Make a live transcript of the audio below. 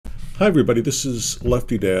Hi everybody, this is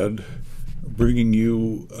Lefty Dad bringing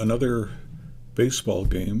you another baseball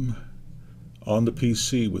game on the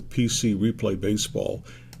PC with PC Replay Baseball.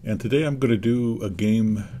 And today I'm going to do a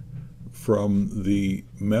game from the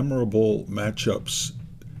Memorable Matchups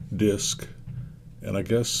disc. And I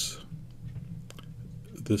guess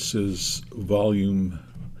this is volume,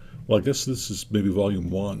 well I guess this is maybe volume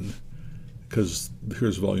 1, because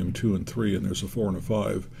here's volume 2 and 3 and there's a 4 and a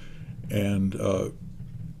 5. And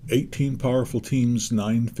 18 powerful teams,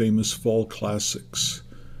 9 famous fall classics.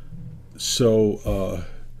 So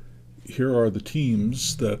here are the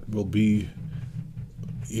teams that will be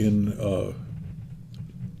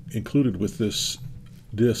included with this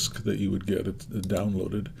disc that you would get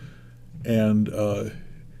downloaded. And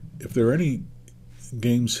if there are any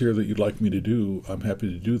games here that you'd like me to do, I'm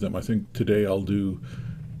happy to do them. I think today I'll do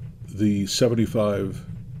the 75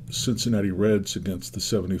 Cincinnati Reds against the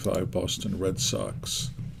 75 Boston Red Sox.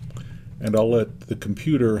 And I'll let the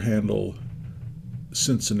computer handle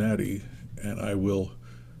Cincinnati, and I will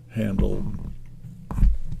handle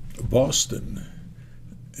Boston.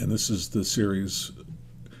 And this is the series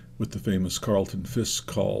with the famous Carlton Fisk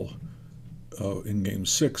call in Game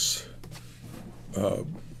 6.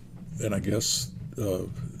 And I guess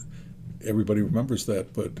everybody remembers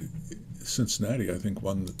that, but Cincinnati, I think,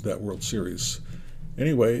 won that World Series.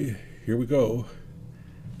 Anyway, here we go.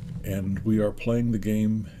 And we are playing the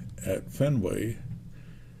game at Fenway,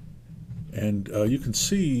 and you can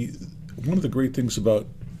see one of the great things about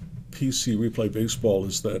PC Replay Baseball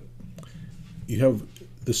is that you have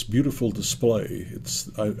this beautiful display.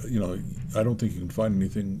 I don't think you can find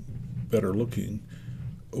anything better looking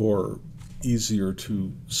or easier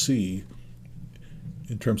to see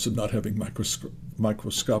in terms of not having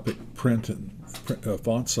microscopic print and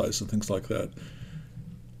font size and things like that.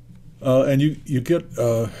 And you get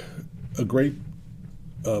a great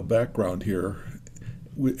background here,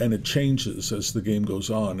 and it changes as the game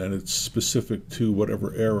goes on, and it's specific to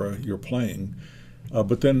whatever era you're playing.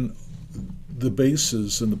 But then the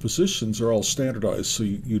bases and the positions are all standardized, so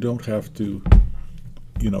you don't have to,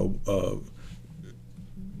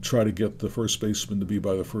 try to get the first baseman to be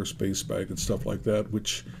by the first base bag and stuff like that,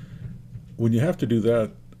 which when you have to do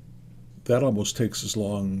that, that almost takes as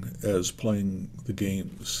long as playing the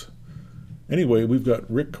games. Anyway, we've got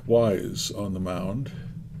Rick Wise on the mound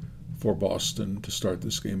for Boston to start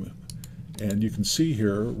this game. And you can see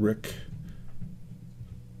here, Rick,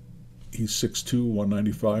 he's 6'2",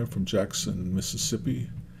 195 from Jackson, Mississippi.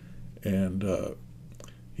 And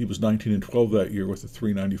he was 19-12 that year with a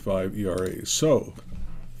 3.95 ERA. So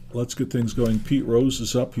let's get things going. Pete Rose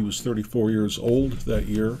is up. He was 34 years old that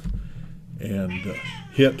year and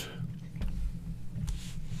hit.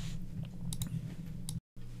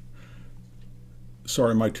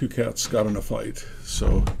 Sorry, my two cats got in a fight,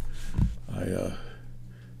 so I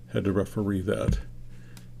had to referee that.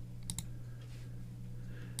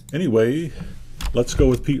 Anyway, let's go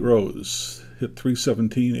with Pete Rose. Hit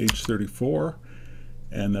 .317, age 34,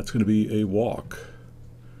 and that's going to be a walk.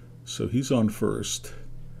 So he's on first.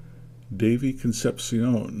 Davey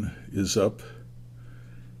Concepcion is up,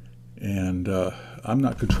 and I'm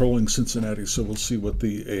not controlling Cincinnati, so we'll see what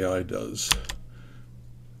the AI does.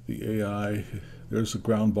 The AI, there's a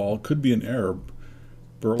ground ball, could be an error.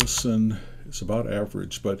 Burleson is about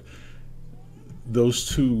average, but those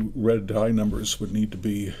two red die numbers would need to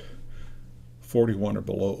be 41 or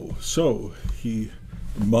below. So he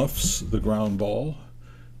muffs the ground ball.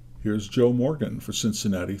 Here's Joe Morgan for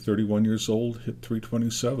Cincinnati, 31 years old, hit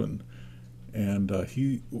 .327. And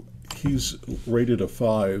he's rated a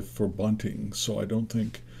 5 for bunting, so I don't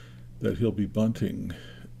think that he'll be bunting.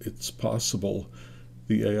 It's possible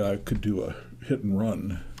the AI could do a hit and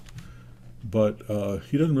run, but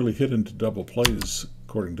he doesn't really hit into double plays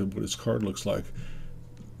according to what his card looks like.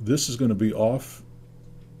 This is going to be off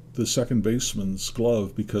the second baseman's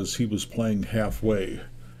glove because he was playing halfway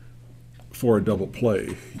for a double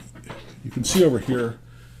play. You can see over here,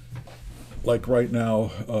 like right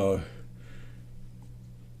now,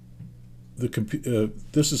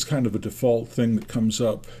 this is kind of a default thing that comes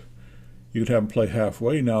up. You could have him play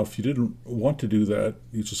halfway. Now, if you didn't want to do that,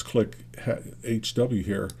 you just click HW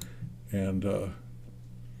here, and well,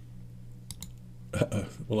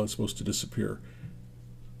 that's supposed to disappear.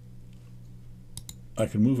 I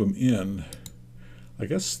can move him in. I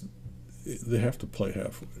guess they have to play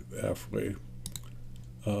halfway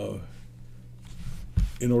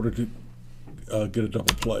in order to get a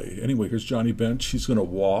double play. Anyway, here's Johnny Bench. He's going to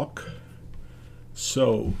walk.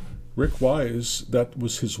 So Rick Wise, that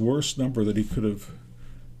was his worst number that he could have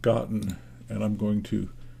gotten, and I'm going to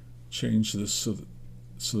change this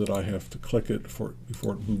so that I have to click it before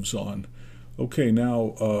it moves on. Okay,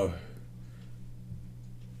 now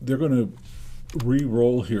they're going to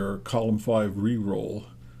re-roll here, column 5 re-roll,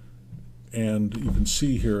 and you can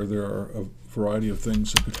see here there are a variety of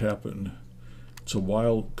things that could happen. It's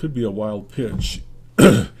could be a wild pitch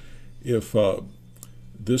if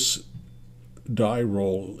this die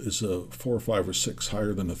roll is a 4, 5, or 6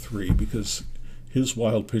 higher than a 3, because his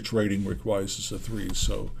wild pitch rating requires a 3.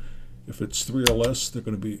 So if it's 3 or less, they're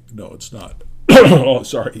going to be, no, it's not. Oh,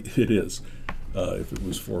 sorry, it is. If it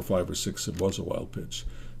was 4, 5, or 6, it was a wild pitch.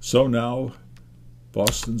 So now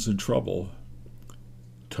Boston's in trouble.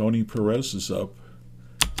 Tony Perez is up,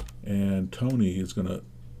 and Tony is going to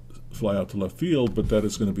fly out to left field, but that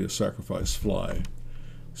is going to be a sacrifice fly.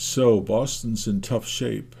 So Boston's in tough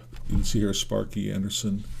shape. You can see here Sparky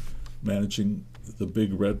Anderson managing the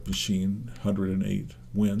big red machine, 108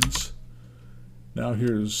 wins. Now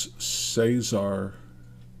here's Cesar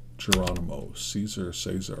Geronimo. Cesar,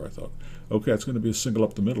 I thought. Okay, it's going to be a single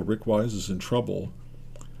up the middle. Rick Wise is in trouble.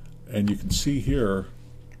 And you can see here,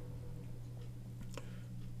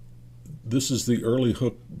 this is the early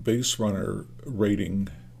hook base runner rating,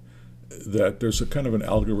 that there's a kind of an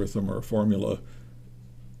algorithm or a formula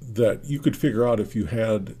that you could figure out if you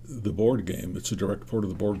had the board game. It's a direct port of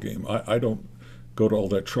the board game. I don't go to all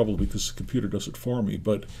that trouble because the computer does it for me.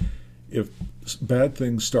 But if bad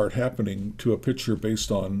things start happening to a pitcher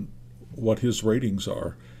based on what his ratings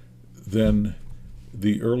are, then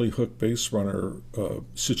the early hook base runner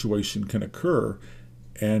situation can occur.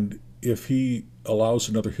 And if he allows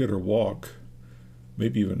another hit or walk,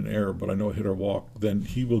 maybe even an error, but I know a hit or walk, then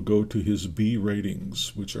he will go to his B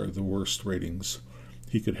ratings, which are the worst ratings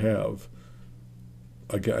he could have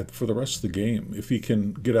for the rest of the game. If he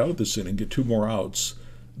can get out of this inning, get 2 more outs,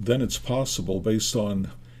 then it's possible, based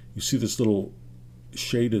on, you see this little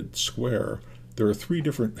shaded square, there are 3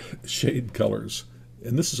 different shade colors,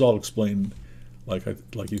 and this is all explained, like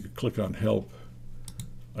you could click on help.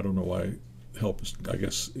 I don't know why help is, I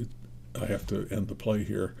guess I have to end the play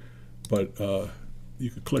here, but you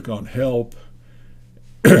could click on help,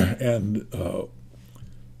 and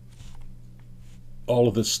all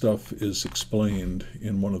of this stuff is explained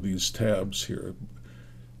in one of these tabs here.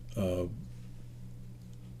 And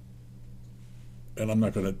I'm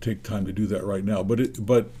not going to take time to do that right now, but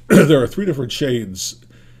there are 3 different shades.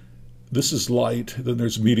 This is light, then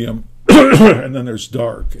there's medium, and then there's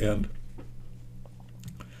dark. And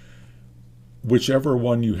whichever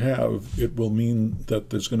one you have, it will mean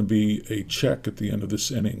that there's going to be a check at the end of this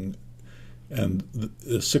inning, and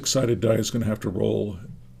the 6-sided die is going to have to roll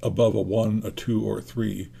above a 1, a 2, or a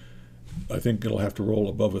 3. I think it'll have to roll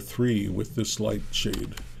above a 3 with this light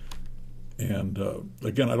shade. And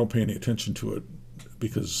again, I don't pay any attention to it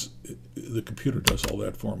because the computer does all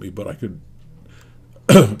that for me, but I could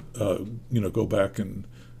go back and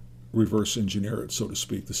reverse engineer it, so to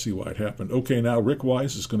speak, to see why it happened. Okay, now Rick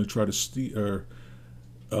Wise is going to try to steal,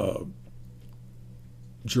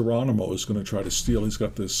 Geronimo is going to try to steal. He's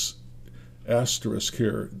got this asterisk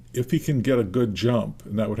here. If he can get a good jump,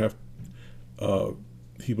 and that would have,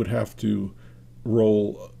 he would have to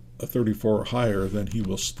roll a 34 or higher, then he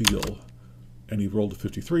will steal. And he rolled a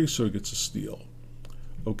 53, so he gets a steal.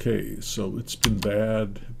 Okay, so it's been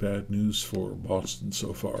bad news for Boston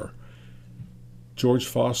so far. George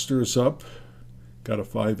Foster is up, got a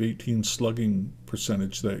 .518 slugging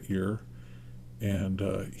percentage that year, and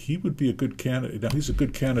he would be a good candidate. Now, he's a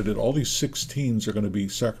good candidate. All these 16s are going to be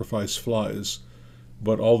sacrifice flies,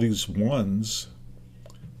 but all these 1s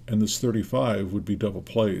and this 35 would be double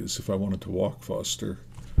plays if I wanted to walk Foster.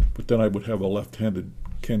 But then I would have a left-handed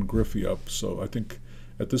Ken Griffey up, so I think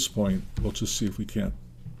at this point we'll just see if we can't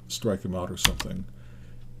strike him out or something.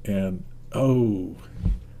 And, oh,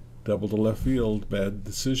 double to left field, bad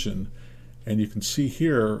decision. And you can see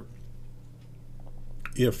here,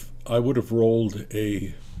 if I would have rolled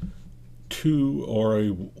a 2 or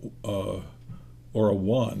a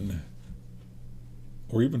 1,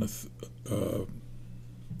 or even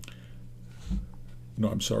no,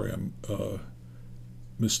 I'm sorry, I'm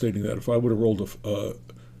misstating that. If I would have rolled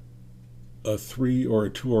a 3 or a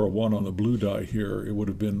 2 or a 1 on the blue die here, it would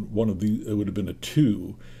have been one of the. It would have been a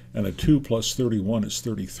 2, and a 2 plus 31 is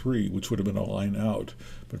 33, which would have been a line out.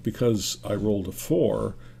 But because I rolled a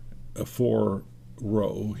 4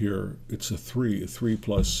 row here, it's a 3. A 3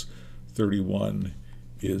 plus 31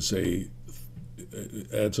 is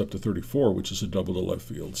adds up to 34, which is a double to left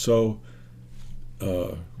field. So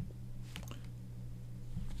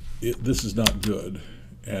this is not good.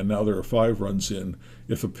 And now there are 5 runs in.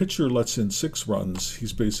 If a pitcher lets in 6 runs,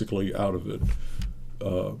 he's basically out of it.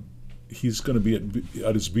 he's going to be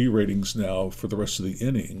at his B ratings now for the rest of the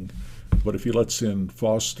inning. But if he lets in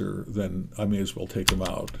Foster, then I may as well take him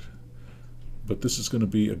out. But this is going to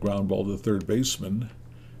be a ground ball to the third baseman,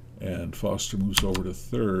 and Foster moves over to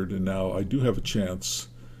third. And now I do have a chance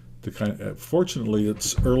to fortunately,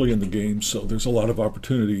 it's early in the game, so there's a lot of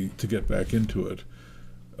opportunity to get back into it.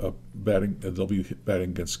 They'll be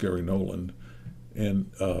batting against Gary Nolan,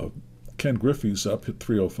 and Ken Griffey's up, hit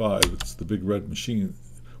 305. It's the big red machine.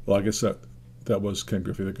 Well, I guess that was Ken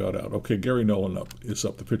Griffey that got out. Okay, Gary Nolan is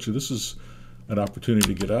up the pitcher. This is an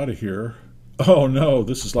opportunity to get out of here. Oh no,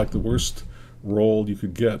 this is like the worst roll you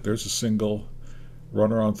could get. There's a single,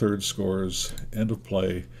 runner on third scores, end of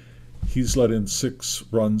play. He's let in 6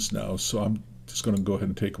 runs now, so I'm just going to go ahead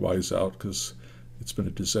and take Wise out because it's been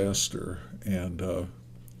a disaster. And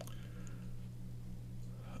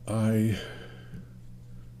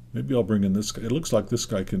maybe I'll bring in this guy. It looks like this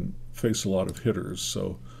guy can face a lot of hitters,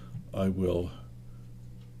 so I will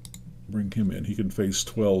bring him in. He can face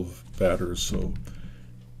 12 batters, so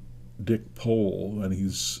Dick Pole, and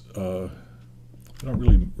he's, I don't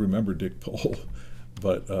really remember Dick Pole,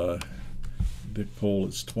 but Dick Pole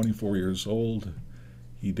is 24 years old.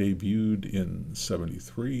 He debuted in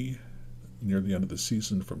 '73, near the end of the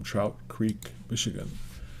season, from Trout Creek, Michigan.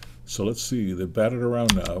 So let's see, they batted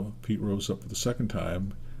around now. Pete Rose up for the second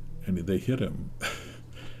time, and they hit him.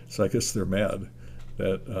 So I guess they're mad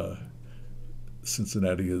that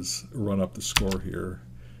Cincinnati has run up the score here.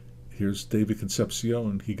 Here's David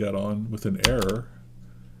Concepcion. He got on with an error,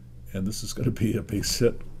 and this is going to be a base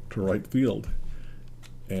hit to right field.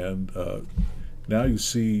 And now you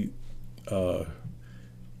see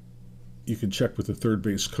you can check with the third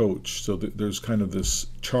base coach. So there's kind of this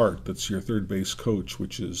chart that's your third base coach,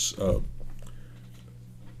 which is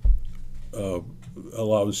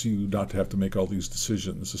allows you not to have to make all these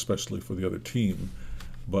decisions, especially for the other team.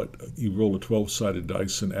 But you roll a 12-sided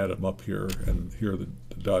dice and add them up here, and here are the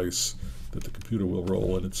dice that the computer will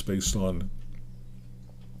roll, and it's based on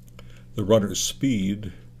the runner's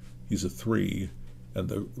speed. He's a 3, and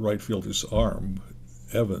the right fielder's arm,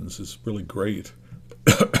 Evans, is really great,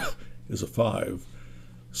 is a 5.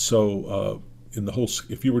 So in the whole,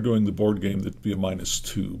 if you were doing the board game, that'd be a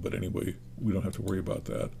 -2. But anyway, we don't have to worry about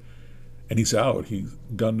that. And he's out. He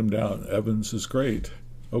gunned him down. Evans is great.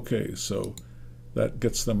 Okay, so that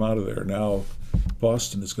gets them out of there. Now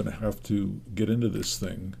Boston is going to have to get into this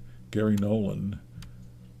thing. Gary Nolan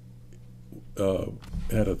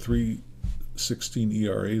had a 3.16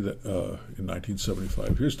 ERA in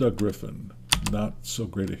 1975. Here's Doug Griffin, not so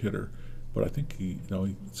great a hitter, but I think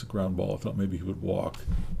it's a ground ball. I thought maybe he would walk.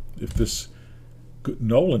 If this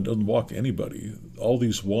Nolan doesn't walk anybody, all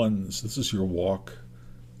these ones, this is your walk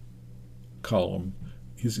column.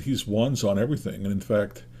 He's ones on everything, and in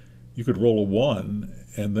fact, you could roll a 1,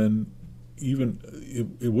 and then even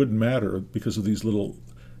it wouldn't matter because of these little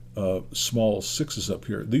small 6s up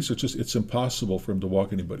here. These are just, it's impossible for him to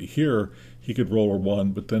walk anybody. Here, he could roll a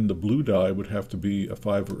 1, but then the blue die would have to be a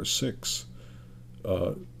 5 or a 6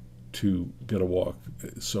 to get a walk.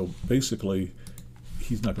 So basically,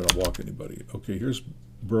 he's not going to walk anybody. Okay, here's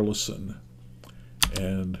Burleson.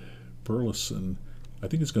 And Burleson, I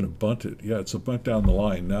think it's going to bunt it. Yeah, it's a bunt down the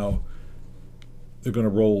line. Now, they're going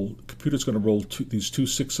to roll, computer's going to roll these 2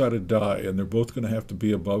 6-sided die, and they're both going to have to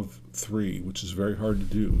be above 3, which is very hard to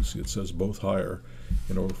do. See, it says both higher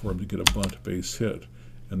in order for him to get a bunt base hit.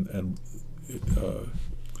 And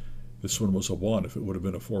this one was a 1. If it would have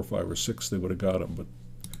been a 4, 5, or 6, they would have got him. But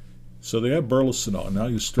so they have Burleson on. Now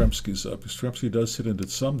Yastrzemski's up. Yastrzemski does hit into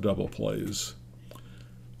some double plays.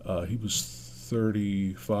 He was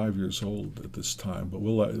 35 years old at this time, but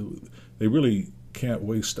they really can't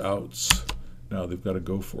waste outs. Now they've got to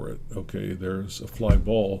go for it. Okay, there's a fly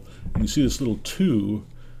ball. And you see this little 2.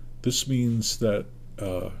 This means that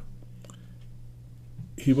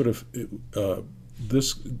he would have,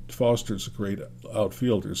 this Foster's a great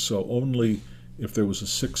outfielder, so only if there was a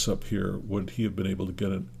 6 up here would he have been able to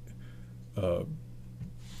get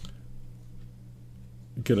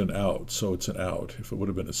an out. So it's an out. If it would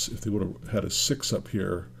have been if they would have had a 6 up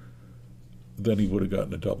here, then he would have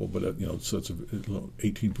gotten a double, but so it's a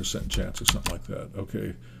 18% chance or something like that.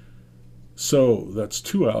 Okay, so that's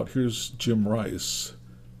 2 out. Here's Jim Rice,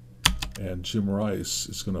 and Jim Rice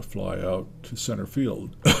is going to fly out to center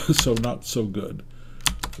field. So not so good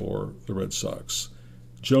for the Red Sox.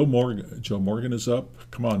 Joe Morgan is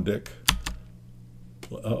up. Come on, Dick.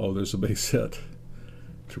 Uh-oh, there's a base hit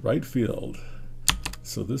to right field.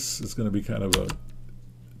 So this is going to be kind of a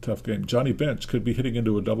tough game. Johnny Bench could be hitting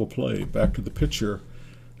into a double play. Back to the pitcher.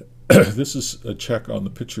 This is a check on the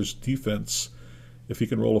pitcher's defense. If he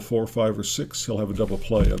can roll a 4, 5, or 6, he'll have a double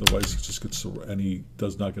play. Otherwise, he just gets, and he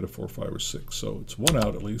does not get a 4, 5, or 6. So it's 1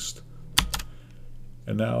 out at least.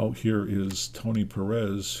 And now here is Tony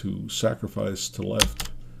Perez, who sacrificed to left.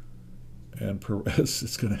 And Perez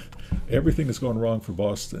is going to, everything is going wrong for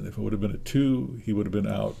Boston. If it would have been a 2, he would have been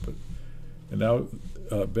out. And now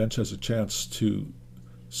Bench has a chance to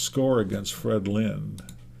score against Fred Lynn.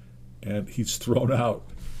 And he's thrown out.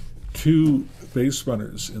 2 base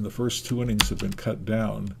runners in the first 2 innings have been cut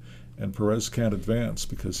down, and Perez can't advance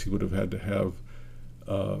because he would have had to have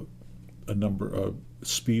a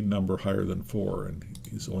speed number higher than 4, and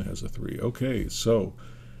he only has a 3. Okay, so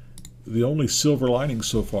the only silver lining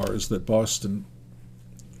so far is that Boston,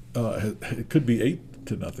 it could be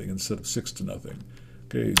 8-0 instead of 6-0.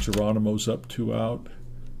 Okay, Geronimo's up 2 out.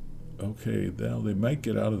 Okay, now they might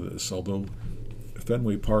get out of this, although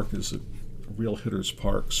Fenway Park is a real hitter's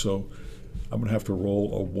park, so I'm going to have to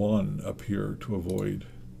roll a 1 up here to avoid.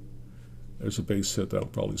 There's a base hit that'll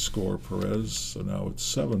probably score Perez, so now it's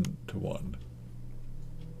 7-1.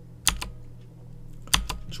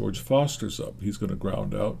 George Foster's up. He's going to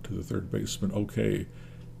ground out to the third baseman. Okay,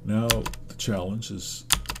 now the challenge is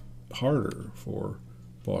harder for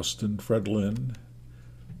Boston. Fred Lynn,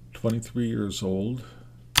 23 years old,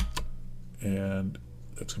 and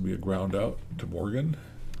that's going to be a ground out to Morgan.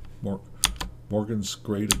 Morgan's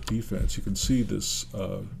great at defense. You can see this,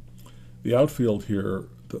 the outfield here,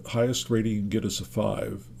 the highest rating you can get is a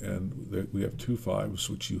 5, and we have 2 5s,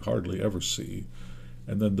 which you hardly ever see.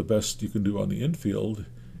 And then the best you can do on the infield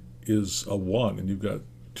is a 1, and you've got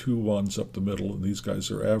 2 1s up the middle, and these guys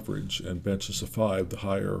are average, and Bench is a 5. The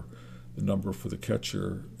higher the number for the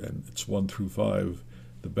catcher, and it's 1 through 5,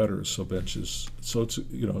 the better. So Bench is, so it's,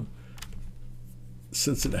 you know,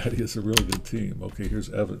 Cincinnati is a really good team. Okay, here's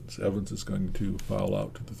Evans. Evans is going to foul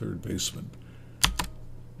out to the third baseman.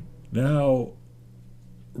 Now,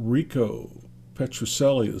 Rico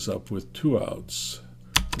Petrocelli is up with 2 outs.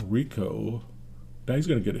 Rico, now he's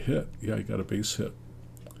going to get a hit. Yeah, he got a base hit.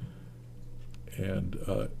 And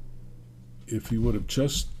if he would have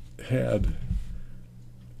just had,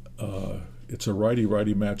 it's a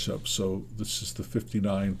righty-righty matchup, so this is the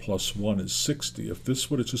 59 plus 1 is 60. If this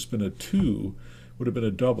would have just been a 2, would have been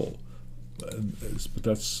a double, but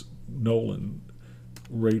that's Nolan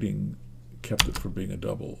rating kept it from being a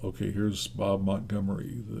double. Okay, here's Bob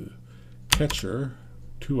Montgomery, the catcher,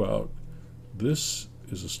 2 out. This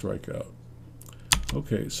is a strikeout.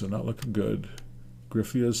 Okay, so not looking good.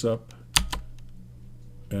 Griffey is up,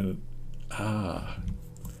 and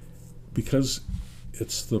because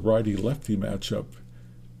it's the righty-lefty matchup,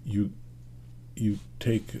 you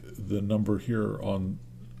take the number here on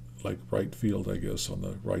like right field, I guess, on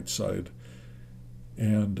the right side.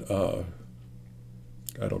 And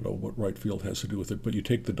I don't know what right field has to do with it, but you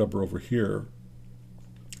take the number over here,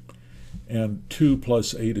 and 2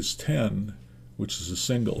 plus 8 is 10, which is a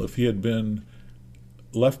single. If he had been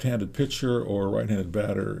left-handed pitcher or right-handed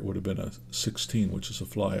batter, it would have been a 16, which is a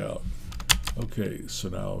flyout. Okay, so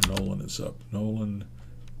now Nolan is up. Nolan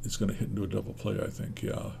is going to hit into a double play, I think,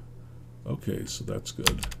 yeah. Okay, so that's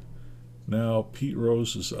good. Now Pete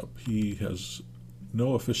Rose is up. He has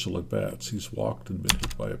no official at-bats. He's walked and been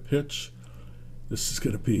hit by a pitch. This is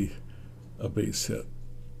going to be a base hit.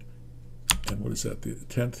 And what is that, the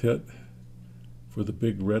 10th hit for the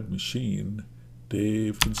big red machine?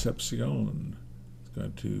 Dave Concepcion is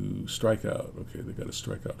going to strike out. Okay, they got a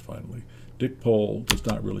strikeout finally. Dick Pole does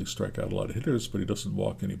not really strike out a lot of hitters, but he doesn't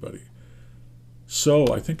walk anybody.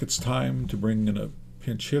 So I think it's time to bring in a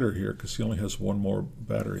pinch hitter here, because he only has 1 more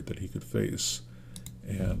batter that he could face.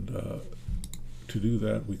 And to do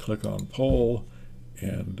that, we click on Pole,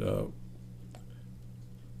 and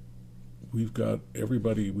we've got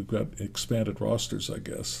everybody, we've got expanded rosters, I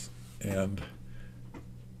guess. And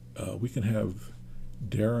we can have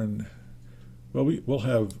Darren, well, we'll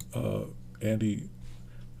have Andy,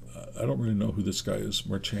 I don't really know who this guy is,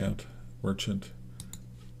 Merchant,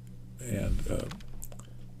 and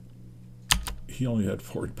he only had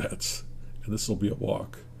 4 at-bats, and this will be a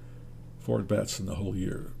walk. 4 at-bats in the whole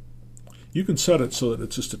year. You can set it so that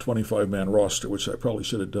it's just a 25-man roster, which I probably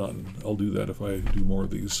should have done. I'll do that if I do more of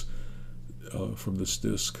these from this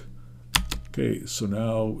disc. Okay, so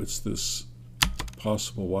now it's this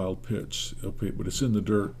possible wild pitch. Okay, but it's in the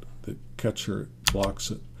dirt. The catcher blocks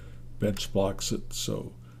it. Bench blocks it.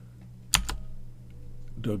 So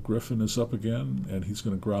Doug Griffin is up again, and he's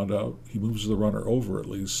going to ground out. He moves the runner over at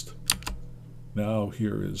least. Now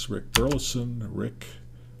here is Rick Burleson. Rick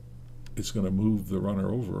is going to move the runner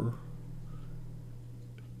over.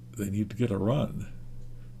 They need to get a run.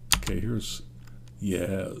 Okay, here's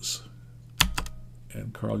Yaz.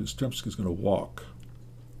 And Carl Yastrzemski is going to walk.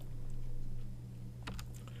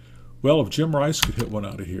 Well, if Jim Rice could hit one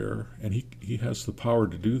out of here, and he has the power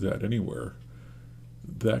to do that anywhere,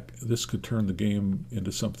 this could turn the game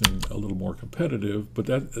into something a little more competitive. But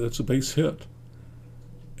that's a base hit,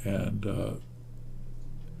 and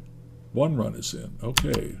 1 run is in.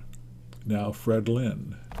 Okay, now Fred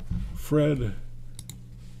Lynn. Fred,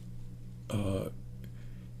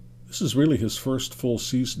 this is really his first full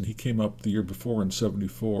season. He came up the year before in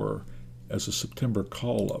 '74 as a September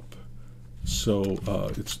call-up. So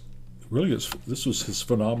it's really this was his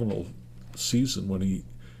phenomenal season when he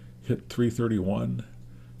hit .331,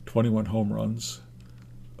 21 home runs.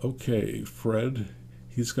 Okay, Fred,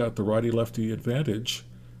 he's got the righty-lefty advantage.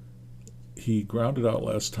 He grounded out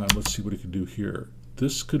last time. Let's see what he can do here.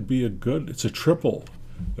 This could be it's a triple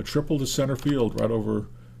to center field right over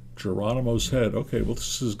Geronimo's head. Okay, well,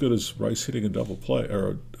 this is as good as Rice hitting a double play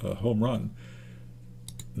or a home run.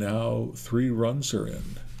 Now 3 runs are in,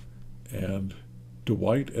 and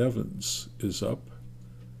Dwight Evans is up.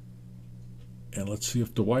 And let's see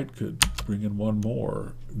if Dwight could bring in 1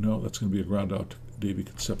 more. No, that's going to be a ground out to Davy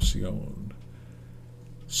Concepcion.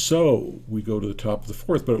 So we go to the top of the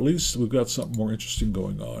 4th, but at least we've got something more interesting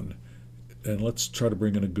going on. And let's try to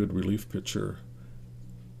bring in a good relief pitcher.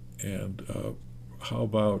 And how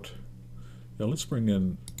about, let's bring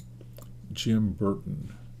in Jim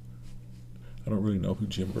Burton. I don't really know who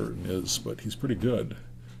Jim Burton is, but he's pretty good.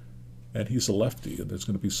 And he's a lefty, and there's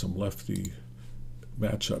going to be some lefty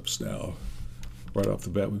matchups now. Right off the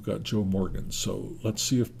bat, we've got Joe Morgan. So let's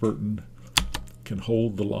see if Burton can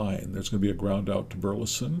hold the line. There's going to be a ground out to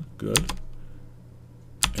Burleson. Good.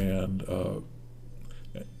 And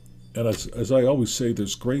as I always say,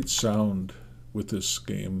 there's great sound with this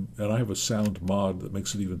game, and I have a sound mod that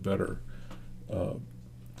makes it even better,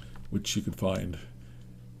 which you can find.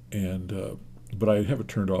 And but I have it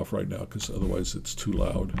turned off right now because otherwise it's too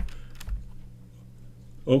loud.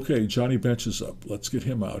 Okay, Johnny Bench is up. Let's get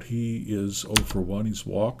him out. He is 0 for 1. He's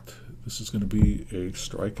walked. This is going to be a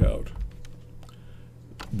strikeout.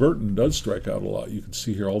 Burton does strike out a lot. You can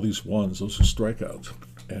see here all these 1s. Those are strikeouts.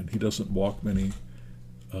 And he doesn't walk many.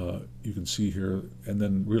 You can see here. And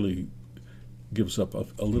then really gives up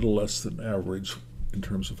a little less than average in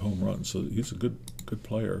terms of home runs. So he's a good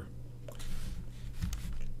player.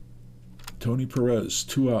 Tony Perez,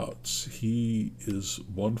 2 outs. He is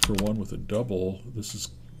 1 for 1 with a double. This is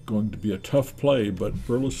going to be a tough play, but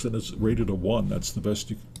Burleson is rated a 1. That's the best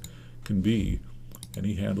you can be, and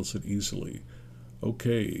he handles it easily.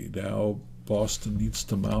 Okay, now Boston needs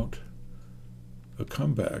to mount a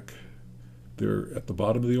comeback. They're at the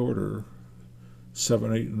bottom of the order,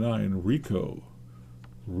 7, 8, and 9. Rico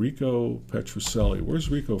Petrocelli. Where's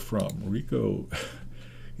Rico from? Rico...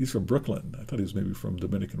 He's from Brooklyn. I thought he was maybe from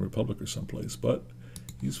Dominican Republic or someplace, but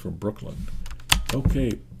he's from Brooklyn.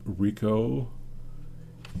 Okay, Rico.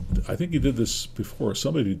 I think you did this before.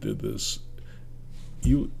 Somebody did this.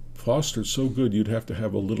 You fostered so good you'd have to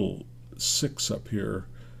have a little 6 up here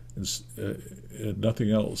and nothing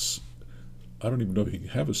else. I don't even know if you can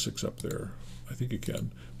have a 6 up there. I think you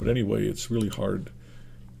can. But anyway, it's really hard.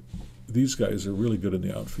 These guys are really good in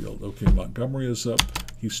the outfield. Okay, Montgomery is up.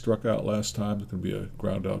 He struck out last time. It's going to be a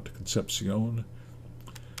ground out to Concepcion.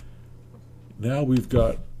 Now we've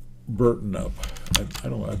got Burton up. I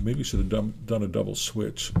don't know. I maybe should have done a double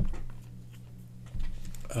switch.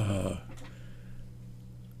 I'm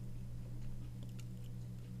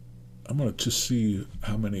going to just see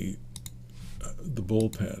how many. The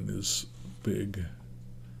bullpen is big,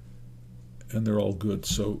 and they're all good.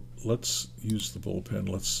 So let's use the bullpen.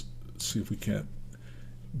 Let's see if we can't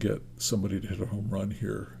get somebody to hit a home run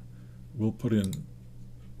here. We'll put in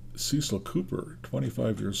Cecil Cooper,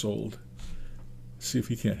 25 years old. See if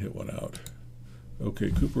he can't hit one out. Okay,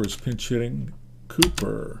 Cooper is pinch hitting.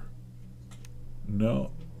 Cooper.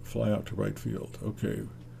 No, fly out to right field. Okay.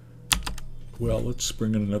 Well, let's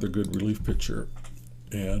bring in another good relief pitcher.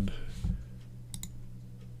 And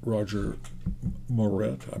Roger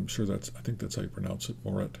Moret. I think that's how you pronounce it,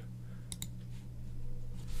 Moret.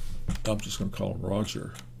 I'm just going to call him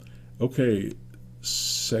Roger. Okay,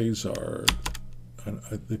 Cesar.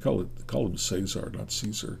 They call him Cesar, not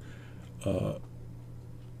Caesar.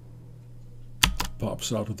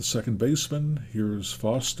 Pops out with the second baseman. Here's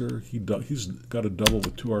Foster. He's got a double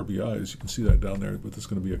with 2 RBIs. You can see that down there, but there's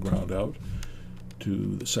going to be a ground out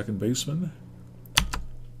to the second baseman.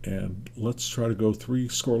 And let's try to go 3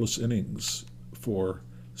 scoreless innings for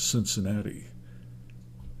Cincinnati.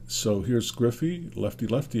 So here's Griffey,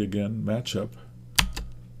 lefty-lefty again, matchup.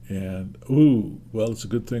 And, well, it's a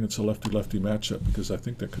good thing it's a lefty-lefty matchup because I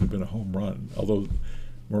think that could have been a home run. Although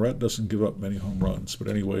Moret doesn't give up many home runs. But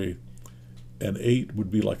anyway, and 8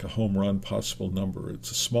 would be like a home run possible number.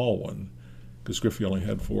 It's a small one because Griffey only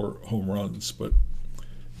had 4 home runs, but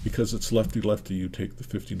because it's lefty-lefty, you take the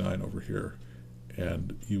 59 over here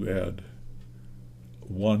and you add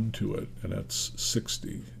 1 to it, and that's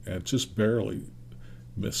 60, and just barely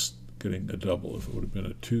missed getting a double. If it would have been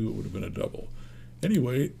a 2, it would have been a double.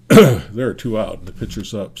 Anyway, there are 2 out, and the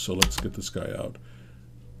pitcher's up, so let's get this guy out.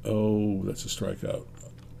 Oh, that's a strikeout.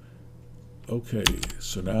 Okay,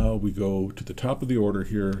 so now we go to the top of the order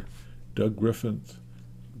here. Doug Griffin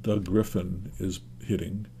is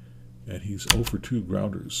hitting, and he's 0 for 2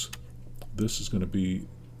 grounders. This is going to be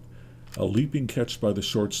a leaping catch by the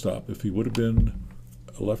shortstop. If he would have been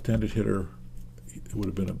a left-handed hitter, it would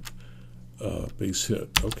have been a base hit.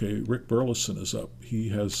 Okay, Rick Burleson is up. He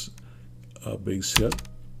has a base hit,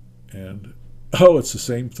 and oh, it's the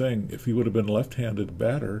same thing. If he would have been a left-handed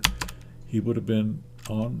batter, he would have been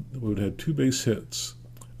on. We would have had 2 base hits.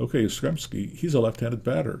 Okay, Yastrzemski, he's a left-handed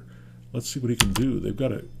batter. Let's see what he can do. They've got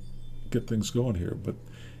to get things going here, but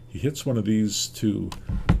he hits one of these to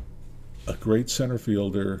a great center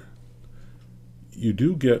fielder. You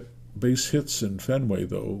do get base hits in Fenway,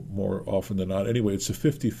 though, more often than not. Anyway, it's a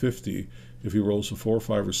 50-50. If he rolls a 4,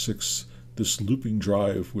 5, or 6, this looping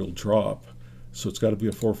drive will drop. So it's got to be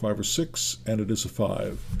a 4, 5, or 6, and it is a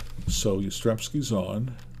 5. So Yastrzemski's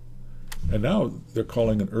on. And now they're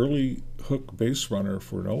calling an early hook base runner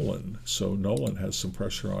for Nolan. So Nolan has some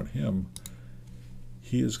pressure on him.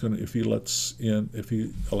 He is going to, if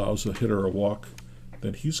he allows a hitter a walk,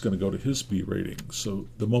 then he's going to go to his B rating. So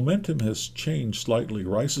the momentum has changed slightly.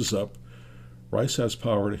 Rice is up. Rice has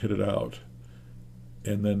power to hit it out.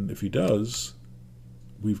 And then if he does,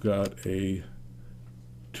 we've got a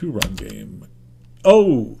 2-run game.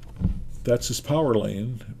 Oh, that's his power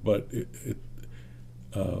lane, but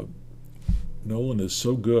Nolan is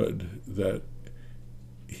so good that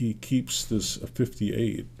he keeps this a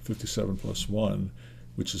 58, 57 plus 1,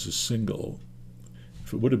 which is a single.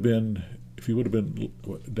 If he would have been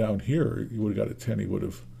down here, he would have got a 10. He would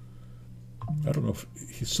have, I don't know if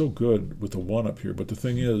he's so good with the 1 up here, but the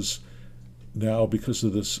thing is, now because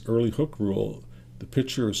of this early hook rule, the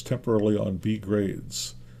pitcher is temporarily on B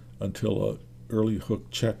grades until a early hook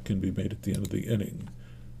check can be made at the end of the inning.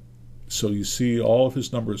 So you see all of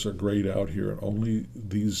his numbers are grayed out here, and only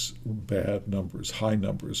these bad numbers, high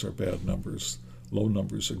numbers, are bad numbers. Low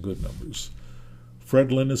numbers are good numbers.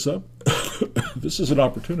 Fred Lynn is up. This is an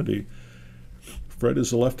opportunity. Fred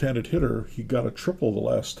is a left-handed hitter. He got a triple the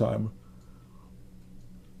last time.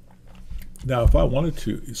 Now, if I wanted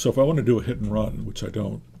to do a hit and run, which I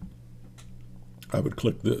don't, I would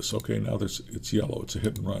click this. Okay, now it's yellow. It's a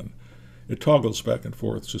hit and run. It toggles back and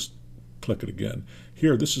forth. Just click it again.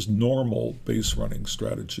 Here, this is normal base running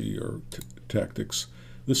strategy or tactics.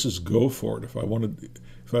 This is go for it. If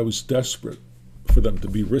I was desperate for them to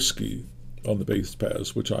be risky on the base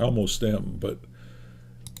paths, which I almost am, but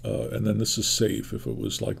and then this is safe. If it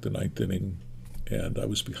was like the 9th inning and I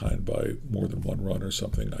was behind by more than 1 run or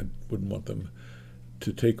something, I wouldn't want them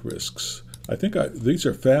to take risks. I think these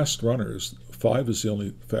are fast runners. 5 is the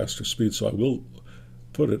only faster speed, so I will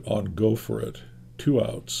put it on go for it. 2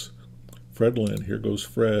 outs. Fred Lynn, here goes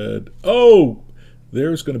Fred. Oh,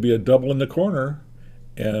 there's going to be a double in the corner,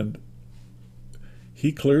 and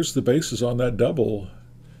he clears the bases on that double.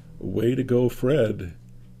 Way to go, Fred.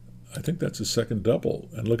 I think that's his second double,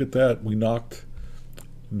 and look at that. We knocked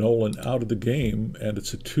Nolan out of the game, and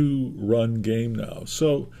it's a 2-run game now.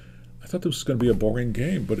 So I thought this was going to be a boring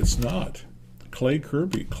game, but it's not. Clay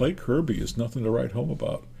Kirby is nothing to write home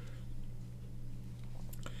about.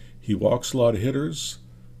 He walks a lot of hitters.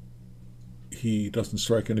 He doesn't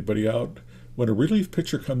strike anybody out. When a relief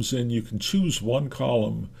pitcher comes in, you can choose one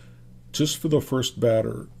column just for the first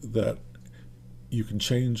batter that you can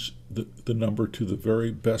change the number to the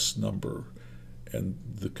very best number. And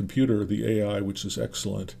the computer, the AI, which is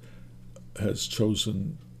excellent, has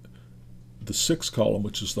chosen the 6th column,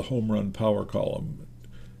 which is the home run power column,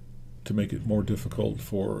 to make it more difficult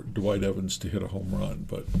for Dwight Evans to hit a home run.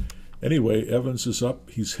 But anyway, Evans is up.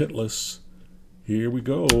 He's hitless. Here we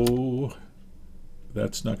go.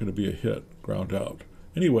 That's not going to be a hit. Ground out.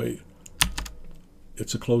 Anyway,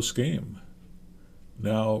 it's a close game.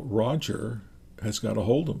 Now Roger has got to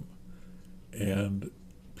hold him. And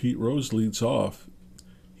Pete Rose leads off.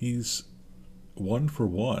 He's 1 for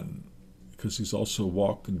 1 because he's also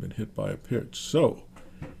walked and been hit by a pitch. So,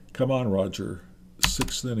 come on, Roger.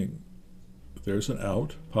 6th inning. There's an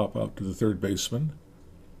out. Pop out to the third baseman.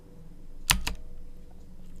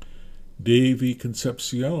 Davey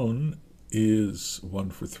Concepcion is 1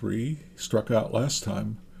 for 3. Struck out last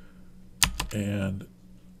time. And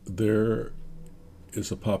there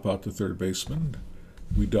is a pop out to third baseman.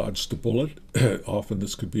 We dodged a bullet. Often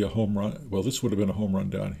this could be a home run. Well, this would have been a home run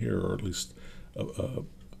down here, or at least a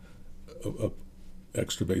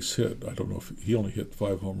extra base hit. I don't know if he only hit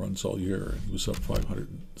 5 home runs all year, and he was up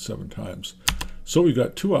 507 times. So we've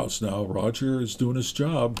got 2 outs now. Roger is doing his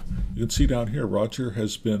job. You can see down here, Roger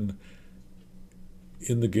has been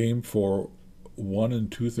in the game for 1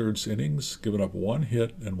 2/3 innings, given up 1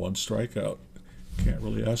 hit and 1 strikeout. Can't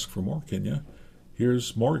really ask for more, can you?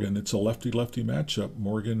 Here's Morgan. It's a lefty-lefty matchup.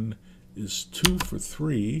 Morgan is 2 for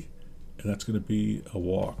 3, and that's going to be a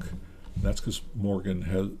walk. And that's because Morgan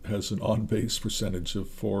has an on-base percentage of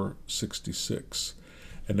 .466.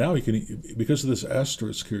 And now he can, because of this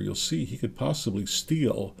asterisk here, you'll see he could possibly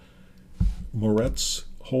steal. Moret's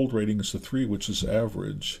hold rating is a 3, which is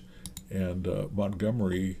average, and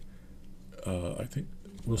Montgomery, I think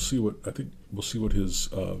we'll see what his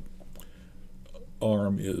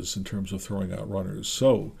arm is in terms of throwing out runners.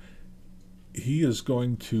 So he is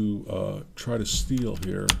going to try to steal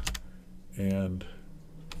here, and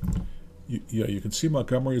you can see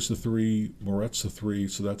Montgomery is the 3, Moret's the 3,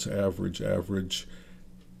 so that's average,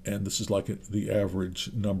 and this is like the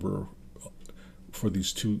average number for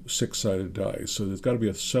these 2 6-sided dice. So there's got to be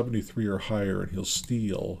a 73 or higher, and he'll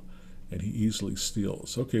steal, and he easily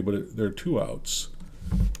steals. Okay, but there are 2 outs,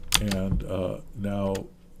 and now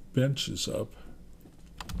bench is up.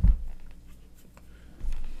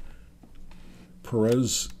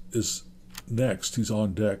 Perez is next. He's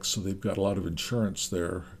on deck, so they've got a lot of insurance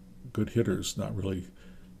there. Good hitters, not really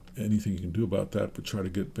anything you can do about that, but try to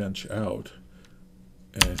get bench out.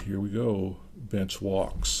 And here we go. Bench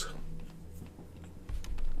walks.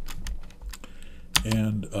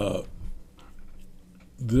 And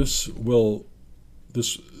this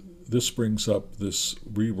brings up this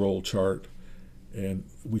re-roll chart, and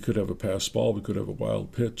we could have a pass ball, we could have a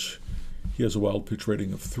wild pitch. He has a wild pitch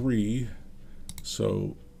rating of 3,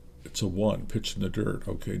 so it's a 1, pitch in the dirt.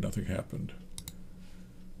 Okay, nothing happened.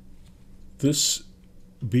 This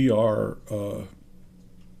BR,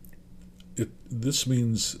 this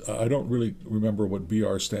means, I don't really remember what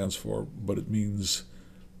BR stands for, but it means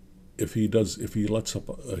if he lets up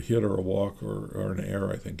a hit or a walk or an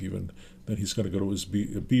error, I think even, then he's going to go to his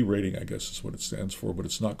B rating, I guess is what it stands for, but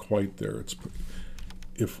it's not quite there. It's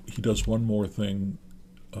if he does one more thing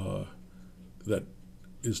that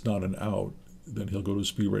is not an out, then he'll go to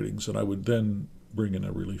his B ratings, and I would then bring in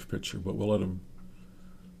a relief pitcher, but we'll let him,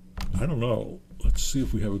 I don't know. Let's see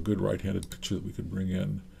if we have a good right-handed pitcher that we could bring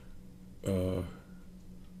in.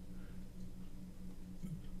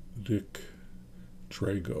 Dick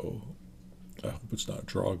Drago. I hope it's not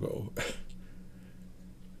Drago.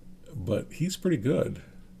 But he's pretty good.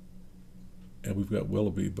 And we've got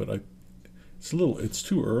Willoughby, but it's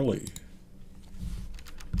too early.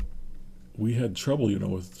 We had trouble,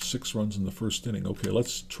 with 6 runs in the first inning. Okay,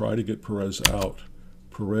 let's try to get Perez out.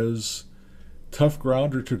 Perez, tough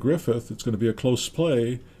grounder to Griffith. It's going to be a close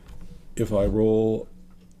play. If I roll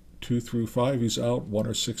 2 through 5, he's out. 1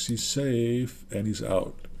 or 6, he's safe, and he's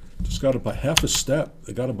out. Just got him by half a step.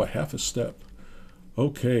 They got him by half a step.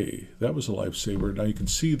 Okay, that was a lifesaver. Now you can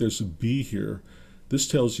see there's a B here. This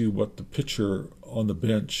tells you what the pitcher on the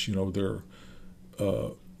bench,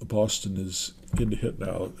 Boston is in to hit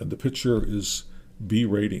now, and the pitcher is B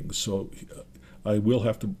rating. So I will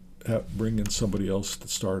have to bring in somebody else at the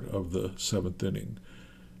start of the 7th inning.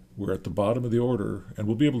 We're at the bottom of the order, and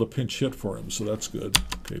we'll be able to pinch hit for him, so that's good.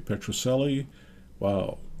 Okay, Petrocelli,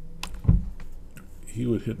 wow. He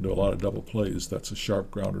would hit into a lot of double plays. That's a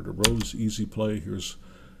sharp grounder to Rose, easy play. Here's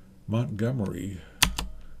Montgomery.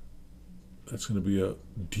 That's going to be a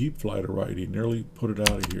deep fly to right. He nearly put it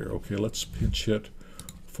out of here. Okay, let's pinch hit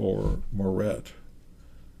for Moret.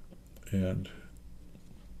 And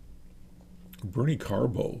Bernie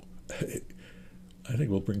Carbo, I think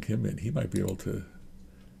we'll bring him in. He might be able to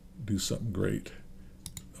do something great.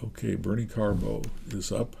 Okay, Bernie Carbo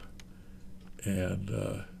is up,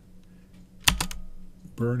 and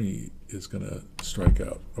Bernie is going to strike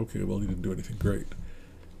out. Okay, well, he didn't do anything great.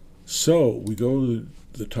 So we go to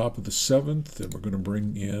the top of the 7th, and we're going to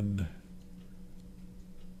bring in,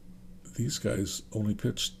 these guys only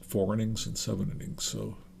pitched 4 innings and 7 innings,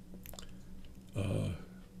 so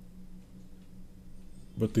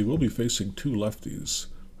but they will be facing 2 lefties.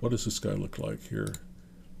 What does this guy look like here?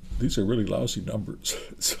 These are really lousy numbers,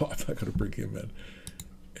 so I'm not going to bring him in.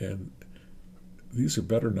 And these are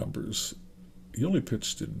better numbers. He only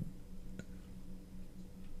pitched in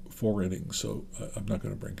 4 innings, so I'm not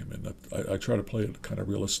going to bring him in. I try to play it kind of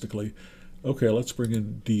realistically. Okay, let's bring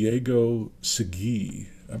in Diego Segui.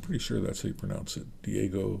 I'm pretty sure that's how you pronounce it.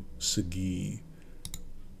 Diego Segui.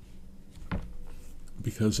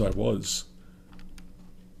 because I was,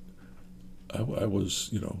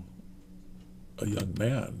 you know, a young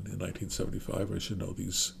man in 1975. I should know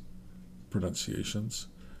these pronunciations.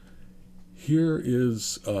 Here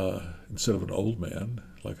is, instead of an old man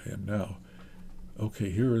like I am now, okay,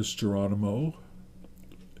 here is Geronimo.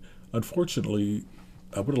 Unfortunately,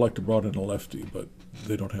 I would have liked to brought in a lefty, but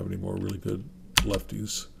they don't have any more really good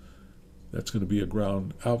lefties. That's going to be a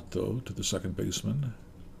ground out, though, to the second baseman.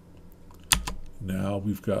 Now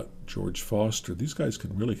we've got George Foster. These guys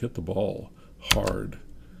can really hit the ball hard.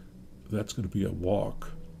 That's going to be a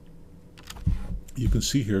walk. You can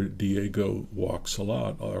see here Diego walks a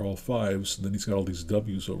lot, are all fives, and then he's got all these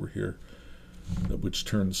W's over here, which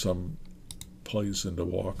turn some plays into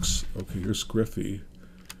walks. Okay, here's Griffey.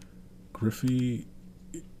 Griffey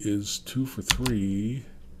is 2 for 3.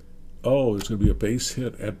 Oh, there's going to be a base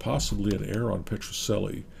hit and possibly an error on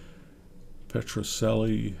Petrocelli.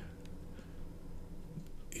 Petrocelli,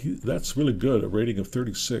 that's really good, a rating of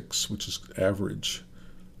 36, which is average,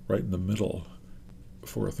 right in the middle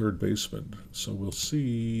for a third baseman. So we'll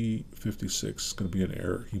see 56. It's going to be an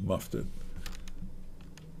error. He muffed it.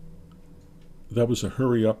 That was a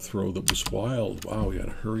hurry-up throw that was wild. Wow, he had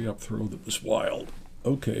a hurry-up throw that was wild.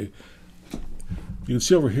 Okay. You can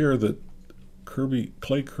see over here that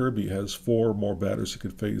Clay Kirby has 4 more batters he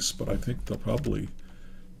could face, but I think they'll probably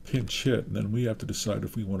pinch hit, and then we have to decide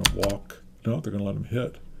if we want to walk. No, they're going to let him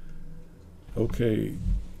hit. Okay.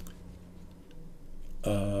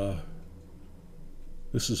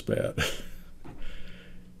 This is bad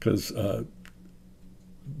because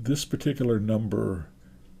this particular number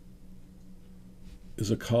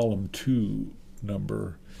is a column 2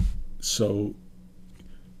 number, so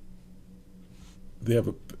they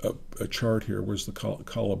have a chart here. Where's the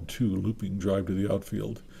column 2 looping drive to the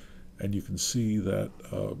outfield, and you can see that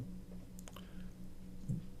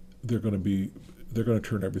they're going to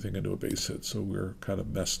turn everything into a base hit. So we're kind of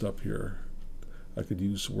messed up here. I could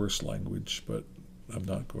use worse language, but I'm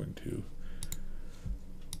not going to.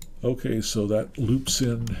 Okay, so that loops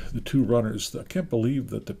in the 2 runners. I can't believe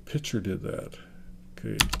that the pitcher did that.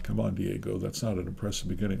 Okay, come on, Diego. That's not an impressive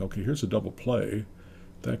beginning. Okay, here's a double play.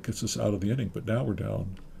 That gets us out of the inning, but now we're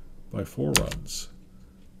down by 4 runs.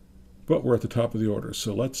 But we're at the top of the order,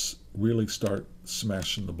 so let's really start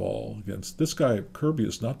smashing the ball against this guy. Kirby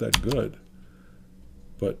is not that good,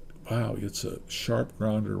 but wow, it's a sharp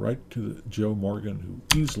grounder right to Joe Morgan,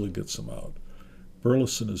 who easily gets him out.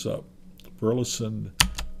 Burleson is up. Burleson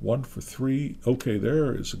 1 for 3. Okay,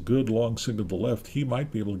 there is a good long single to left. He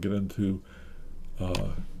might be able to get into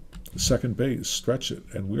second base, stretch it,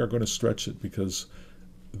 and we are going to stretch it because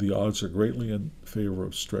the odds are greatly in favor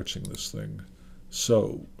of stretching this thing.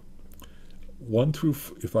 So 1 through,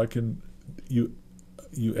 if I can, you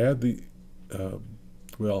add the,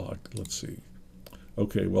 well, let's see.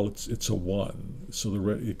 Okay, well, it's a 1, so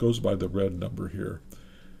it goes by the red number here,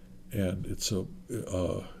 and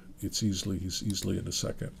he's easily in the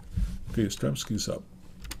second. Okay, Yastrzemski's up.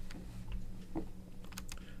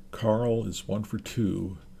 Carl is 1 for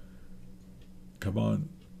 2. Come on,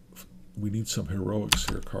 we need some heroics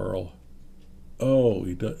here, Carl. Oh,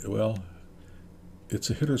 he does well. It's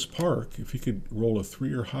a hitter's park. If he could roll a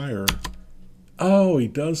 3 or higher. Oh, he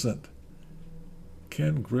doesn't.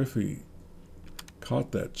 Ken Griffey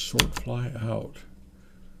caught that short fly out.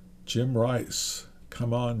 Jim Rice.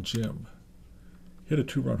 Come on, Jim. Hit a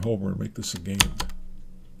 2-run homer and make this a game.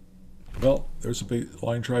 Well, there's a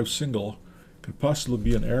line drive single. Could possibly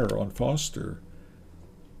be an error on Foster.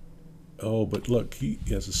 Oh, but look, he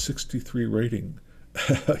has a 63 rating.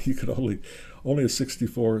 You could only a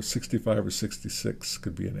 64, 65, or 66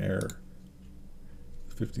 could be an error.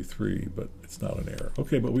 53, but it's not an error.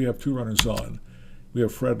 Okay, but we have 2 runners on. We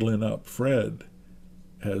have Fred Lynn up. Fred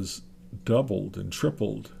has doubled and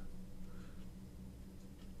tripled.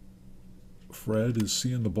 Fred is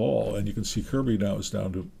seeing the ball, and you can see Kirby now is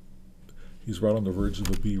down to, he's right on the verge of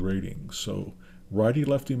a B rating. So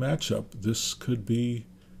righty-lefty matchup, this could be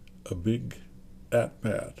a big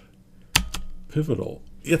at-bat. Pivotal.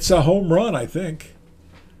 It's a home run, I think.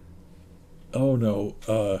 Oh, no.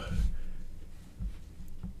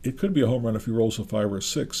 It could be a home run if he rolls a 5 or a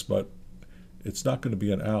 6, but it's not going to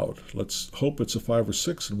be an out. Let's hope it's a 5 or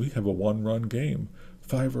 6, and we have a 1-run game.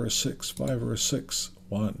 5 or a 6, 5 or a 6,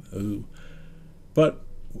 1. Ooh. But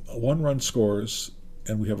 1 run scores,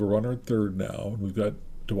 and we have a runner at third now, and we've got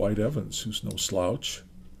Dwight Evans, who's no slouch.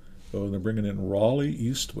 Oh, and they're bringing in Raleigh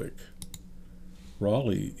Eastwick.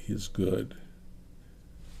 Raleigh is good.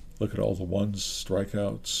 Look at all the 1s,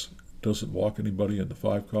 strikeouts, doesn't walk anybody in the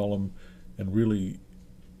 5 column, and really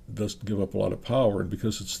doesn't give up a lot of power. And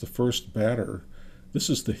because it's the first batter, this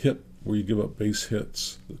is the hit where you give up base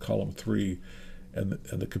hits, the column 3, and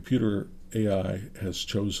the computer AI has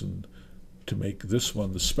chosen to make this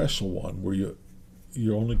one the special one, where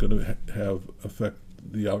you're only going to have affect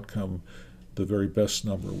the outcome the very best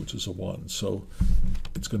number, which is a 1. So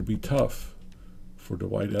it's going to be tough for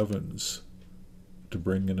Dwight Evans to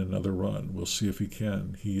bring in another run. We'll see if he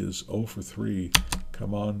can. He is 0 for 3.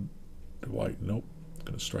 Come on, Dwight. Nope.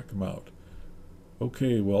 Going to strike him out.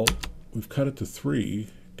 Okay, well, we've cut it to 3.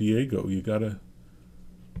 Diego,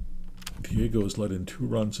 Diego has let in 2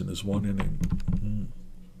 runs in his 1 inning.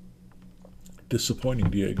 Disappointing,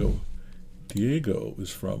 Diego. Diego is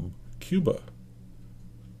from Cuba.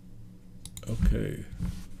 Okay.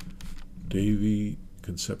 Davey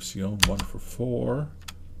Concepcion, 1 for 4.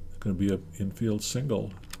 It's going to be an infield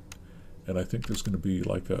single. And I think there's going to be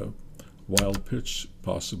like a wild pitch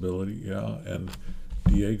possibility. Yeah, and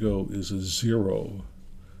Diego is a 0.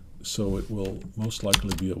 So it will most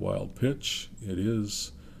likely be a wild pitch. It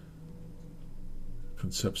is.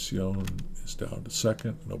 Concepcion is down to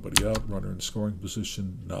second. Nobody out. Runner in scoring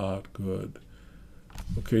position. Not good.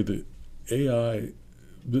 Okay, the AI,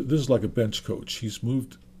 this is like a bench coach. He's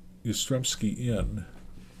moved Yastrzemski in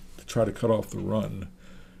to try to cut off the run.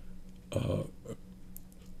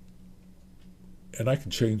 And I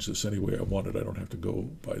can change this any way I want it. I don't have to go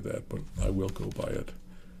by that, but I will go by it.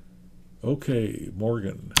 Okay,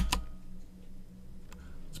 Morgan.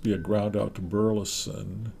 Let's be a ground out to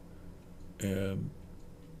Burleson. And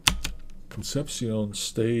Concepcion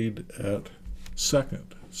stayed at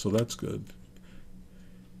second, so that's good.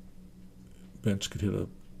 Bench could hit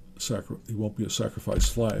he won't be a sacrifice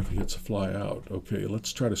fly if he hits a fly out. Okay,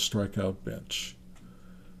 let's try to strike out Bench.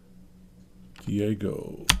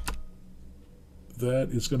 Diego. That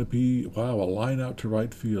is going to be, wow, a line out to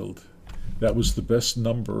right field. That was the best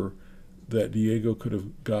number that Diego could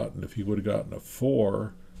have gotten. If he would have gotten a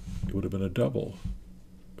 4, it would have been a double.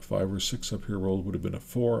 5 or 6 up here rolled would have been a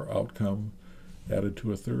 4 outcome added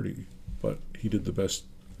to a 30. But he did the best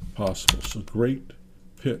possible. So great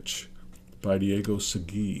pitch by Diego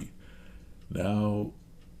Segui. Now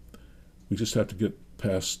we just have to get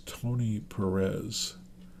past Tony Perez.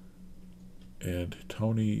 And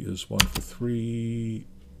Tony is 1 for 3.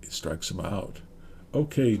 He strikes him out.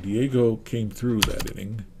 Okay, Diego came through that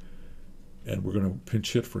inning. And we're going to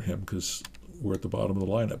pinch hit for him because we're at the bottom of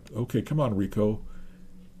the lineup. Okay, come on, Rico.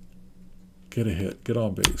 Get a hit. Get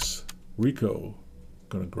on base. Rico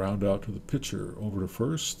going to ground out to the pitcher over to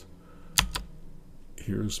first.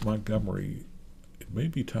 Here's Montgomery. It may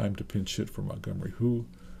be time to pinch hit for Montgomery. Who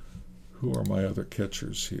are my other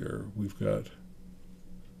catchers here? We've got...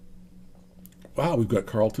 Wow, we've got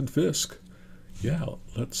Carlton Fisk. Yeah,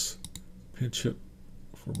 let's pinch hit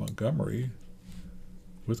for Montgomery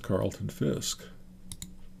with Carlton Fisk.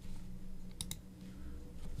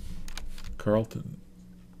 Carlton.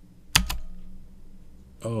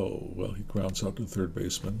 Oh, well, he grounds out to the third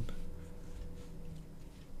baseman.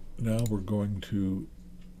 Now we're going to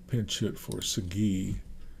pinch hit for Segui,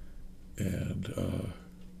 and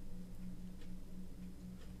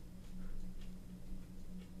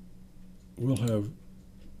we'll have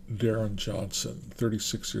Darren Johnson,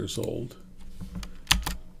 36 years old.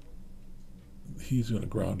 He's going to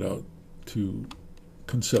ground out to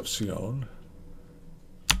Concepcion.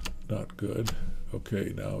 Not good.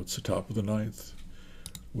 Okay, now it's the top of the 9th.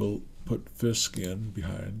 We'll put Fisk in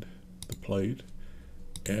behind the plate.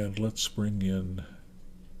 And let's bring in,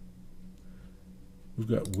 we've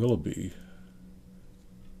got Willoughby.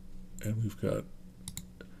 And we've got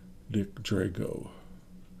Dick Drago.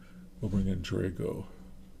 We'll bring in Drago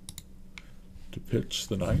to pitch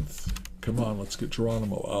the 9th. Come on, let's get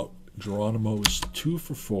Geronimo out. Geronimo is 2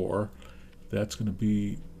 for 4. That's going to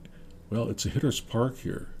be, well, it's a hitter's park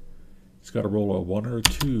here. He's got to roll a 1 or a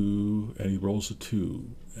 2, and he rolls a 2.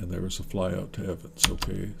 And there was a fly out to Evans.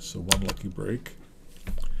 Okay, so 1 lucky break.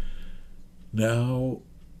 Now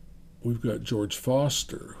we've got George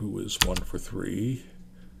Foster, who is 1 for 3.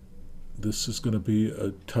 This is going to be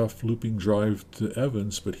a tough looping drive to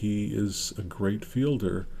Evans, but he is a great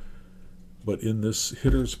fielder. But in this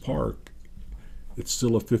hitter's park, it's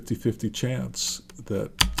still a 50-50 chance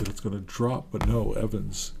that it's going to drop. But no,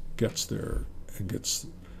 Evans gets there and gets...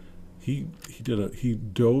 He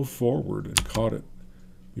dove forward and caught it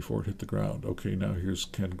before it hit the ground. Okay, now here's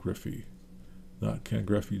Ken Griffey. Not Ken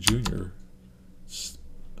Griffey Jr., it's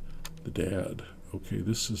the dad. Okay,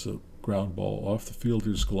 this is a ground ball off the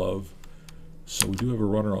fielder's glove. So we do have a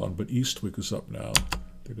runner on, but Eastwick is up now.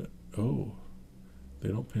 They're gonna, oh, they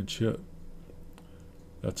don't pinch hit.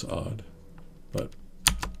 That's odd. But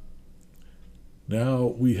now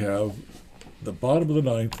we have the bottom of the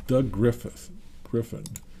 9th, Doug Griffin.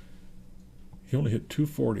 He only hit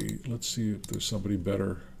 240. Let's see if there's somebody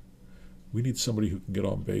better. We need somebody who can get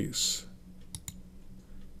on base.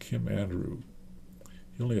 Kim Andrew.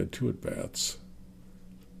 He only had 2 at-bats.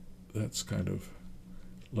 That's kind of...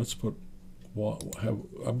 Let's put...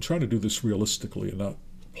 I'm trying to do this realistically and not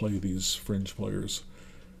play these fringe players.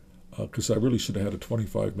 Because I really should have had a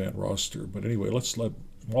 25-man roster. But anyway, let's let...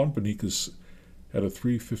 Juan Beniquez had a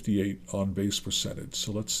 .358 on-base percentage.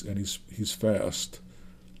 So let's... And he's fast.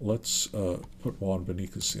 Let's put Juan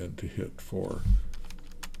Beniquez in to hit for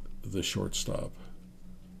the shortstop.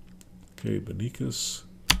 Okay, Beniquez.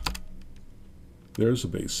 There's a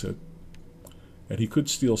base hit. And he could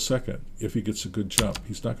steal second if he gets a good jump.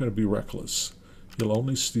 He's not going to be reckless. He'll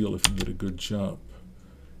only steal if he can get a good jump.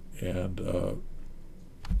 And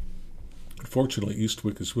unfortunately,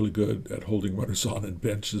 Eastwick is really good at holding runners on and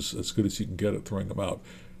benches as good as he can get at throwing them out.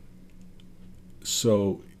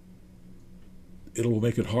 So it'll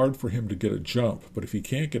make it hard for him to get a jump. But if he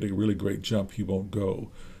can't get a really great jump, he won't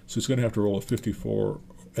go. So he's going to have to roll a 54.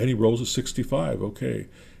 And he rolls a 65. Okay.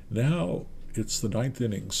 Now it's the 9th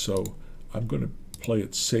inning. So I'm going to play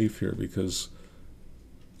it safe here because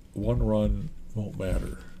 1 run won't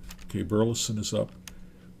matter. Okay, Burleson is up.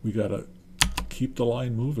 We got to keep the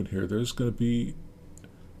line moving here. There's going to be,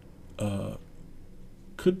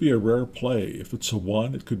 could be a rare play. If it's a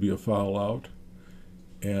 1, it could be a foul out.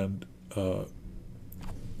 And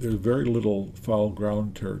there's very little foul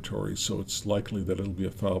ground territory, so it's likely that it'll be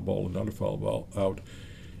a foul ball and not a foul ball out.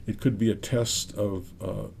 It could be a test of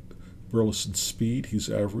Burleson's speed. He's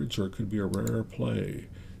average, or it could be a rare play.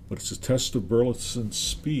 But it's a test of Burleson's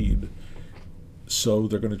speed, so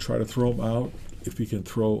they're going to try to throw him out. If he can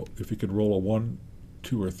roll a 1,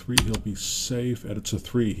 2, or 3, he'll be safe, and it's a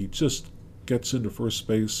 3. He just gets into first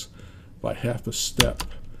base by half a step.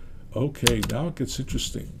 Okay, now it gets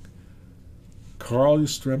interesting. Carl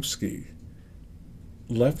Yastrzemski,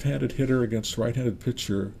 left-handed hitter against right-handed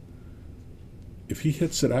pitcher. If he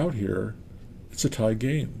hits it out here, it's a tie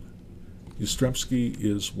game. Yastrzemski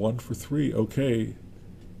is 1 for 3. Okay,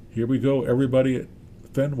 here we go. Everybody at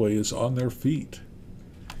Fenway is on their feet.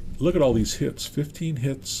 Look at all these hits. 15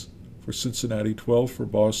 hits for Cincinnati, 12 for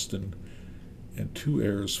Boston, and 2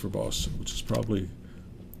 errors for Boston, which has probably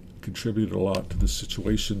contributed a lot to this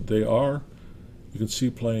situation. They are, you can see,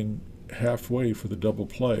 playing halfway for the double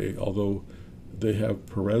play, although they have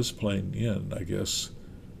Perez playing in, I guess.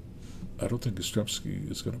 I don't think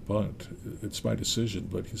Yastrzemski is going to bunt. It's my decision,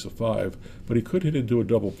 but he's a 5. But he could hit into a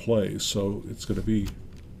double play, so it's going to be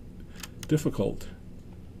difficult.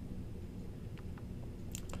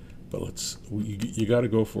 But you got to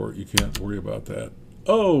go for it. You can't worry about that.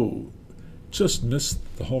 Oh, just missed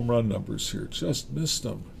the home run numbers here. Just missed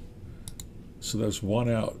them. So there's 1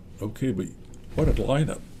 out. Okay, but what a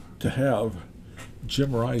lineup to have.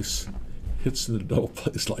 Jim Rice hits into double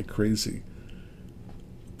plays like crazy.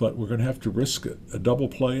 But we're going to have to risk it. A double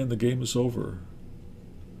play and the game is over.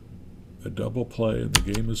 A double play and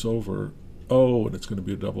the game is over. Oh, and it's going to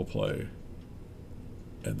be a double play.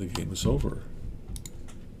 And the game is over.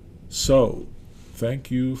 So, thank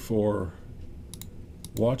you for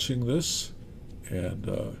watching this.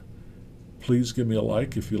 And please give me a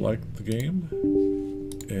like if you like the game.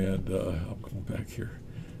 And I'm going back here.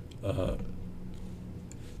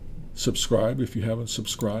 Subscribe if you haven't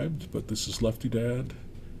subscribed. But this is Lefty Dad.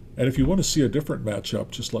 And if you want to see a different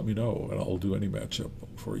matchup, just let me know, and I'll do any matchup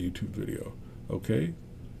for a YouTube video. Okay?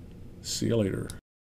 See you later.